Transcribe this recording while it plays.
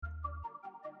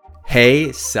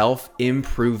Hey,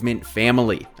 self-improvement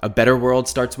family. A better world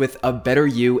starts with a better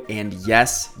you, and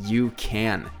yes, you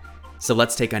can. So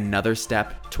let's take another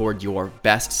step toward your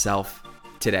best self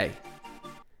today.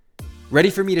 Ready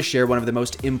for me to share one of the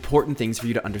most important things for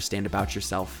you to understand about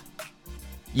yourself?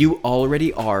 You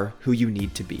already are who you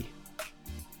need to be.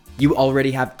 You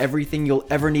already have everything you'll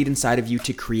ever need inside of you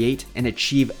to create and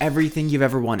achieve everything you've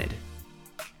ever wanted.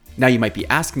 Now you might be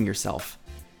asking yourself,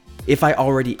 if I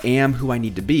already am who I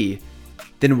need to be,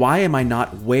 then why am I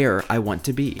not where I want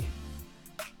to be?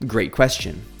 Great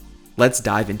question. Let's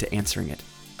dive into answering it.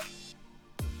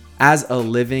 As a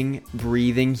living,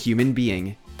 breathing human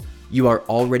being, you are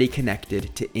already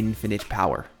connected to infinite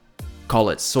power. Call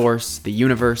it Source, the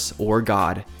universe, or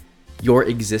God. Your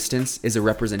existence is a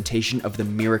representation of the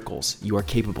miracles you are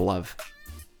capable of.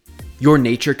 Your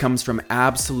nature comes from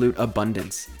absolute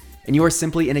abundance, and you are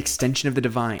simply an extension of the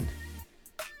divine.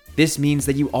 This means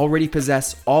that you already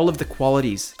possess all of the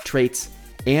qualities, traits,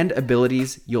 and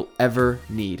abilities you'll ever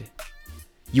need.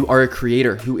 You are a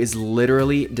creator who is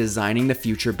literally designing the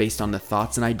future based on the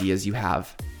thoughts and ideas you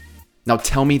have. Now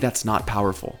tell me that's not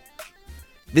powerful.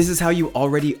 This is how you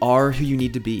already are who you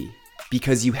need to be,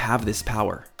 because you have this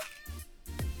power.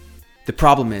 The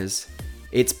problem is,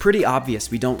 it's pretty obvious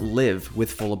we don't live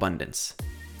with full abundance.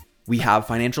 We have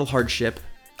financial hardship.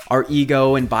 Our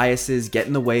ego and biases get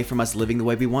in the way from us living the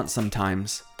way we want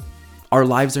sometimes. Our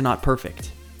lives are not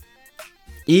perfect.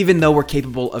 Even though we're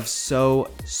capable of so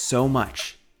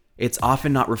much, it's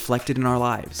often not reflected in our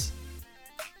lives.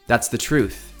 That's the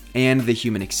truth and the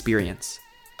human experience.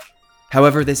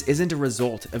 However, this isn't a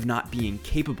result of not being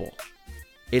capable.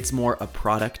 It's more a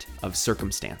product of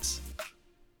circumstance.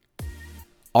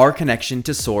 Our connection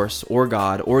to Source or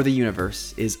God or the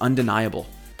universe is undeniable.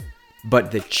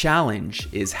 But the challenge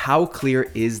is, how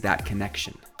clear is that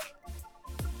connection?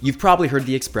 You've probably heard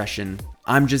the expression,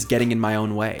 "I'm just getting in my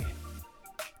own way."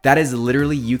 That is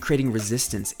literally you creating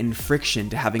resistance and friction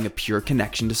to having a pure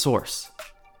connection to Source.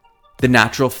 The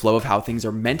natural flow of how things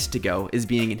are meant to go is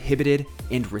being inhibited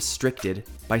and restricted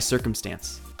by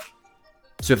circumstance.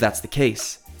 So if that's the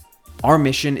case, our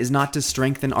mission is not to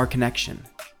strengthen our connection.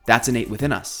 That's innate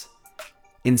within us.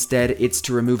 Instead, it's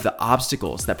to remove the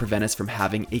obstacles that prevent us from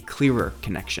having a clearer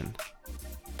connection.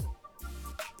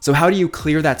 So how do you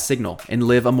clear that signal and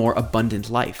live a more abundant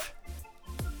life?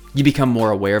 You become more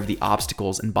aware of the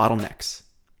obstacles and bottlenecks.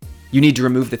 You need to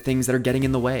remove the things that are getting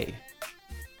in the way.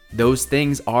 Those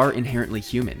things are inherently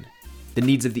human. The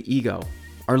needs of the ego,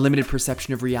 our limited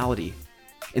perception of reality,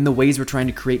 in the ways we're trying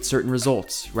to create certain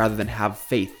results rather than have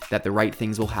faith that the right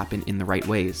things will happen in the right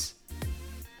ways.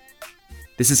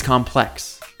 This is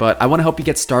complex, but I want to help you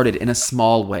get started in a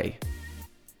small way.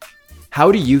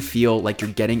 How do you feel like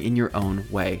you're getting in your own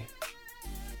way?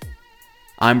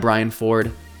 I'm Brian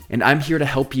Ford, and I'm here to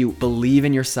help you believe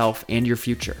in yourself and your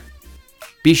future.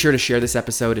 Be sure to share this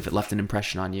episode if it left an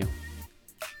impression on you.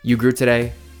 You grew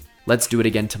today. Let's do it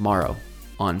again tomorrow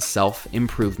on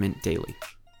Self-Improvement Daily.